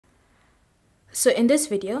So in this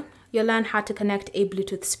video, you'll learn how to connect a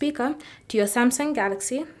Bluetooth speaker to your Samsung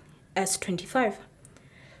Galaxy S25.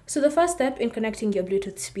 So the first step in connecting your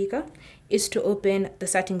Bluetooth speaker is to open the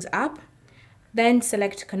Settings app, then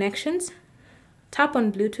select Connections, tap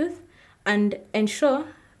on Bluetooth, and ensure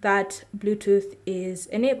that Bluetooth is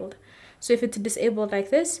enabled. So if it's disabled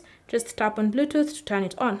like this, just tap on Bluetooth to turn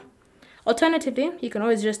it on. Alternatively, you can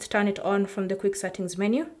always just turn it on from the Quick Settings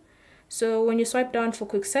menu. So when you swipe down for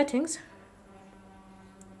Quick Settings,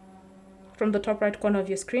 from the top right corner of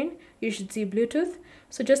your screen, you should see Bluetooth.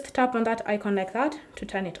 So just tap on that icon like that to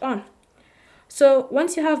turn it on. So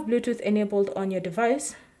once you have Bluetooth enabled on your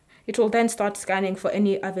device, it will then start scanning for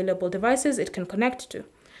any available devices it can connect to.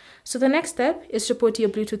 So the next step is to put your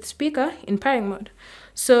Bluetooth speaker in pairing mode.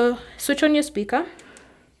 So switch on your speaker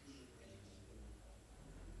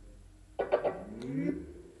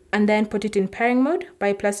and then put it in pairing mode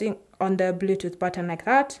by pressing on the Bluetooth button like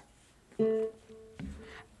that.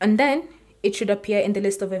 And then it should appear in the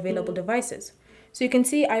list of available devices. So you can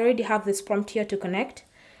see I already have this prompt here to connect.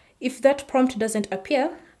 If that prompt doesn't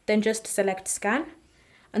appear, then just select scan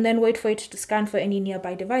and then wait for it to scan for any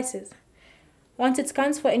nearby devices. Once it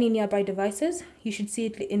scans for any nearby devices, you should see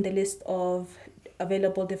it in the list of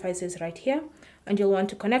available devices right here, and you'll want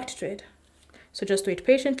to connect to it. So just wait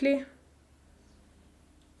patiently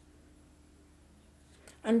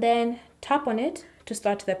and then tap on it to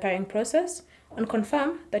start the pairing process and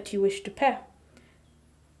confirm that you wish to pair.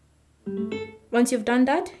 Once you've done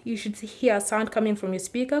that, you should hear a sound coming from your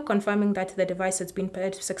speaker confirming that the device has been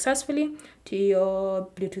paired successfully to your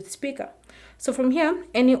Bluetooth speaker. So from here,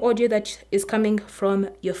 any audio that is coming from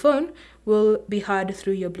your phone will be heard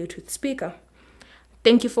through your Bluetooth speaker.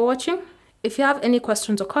 Thank you for watching. If you have any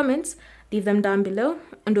questions or comments, leave them down below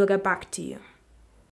and we'll get back to you.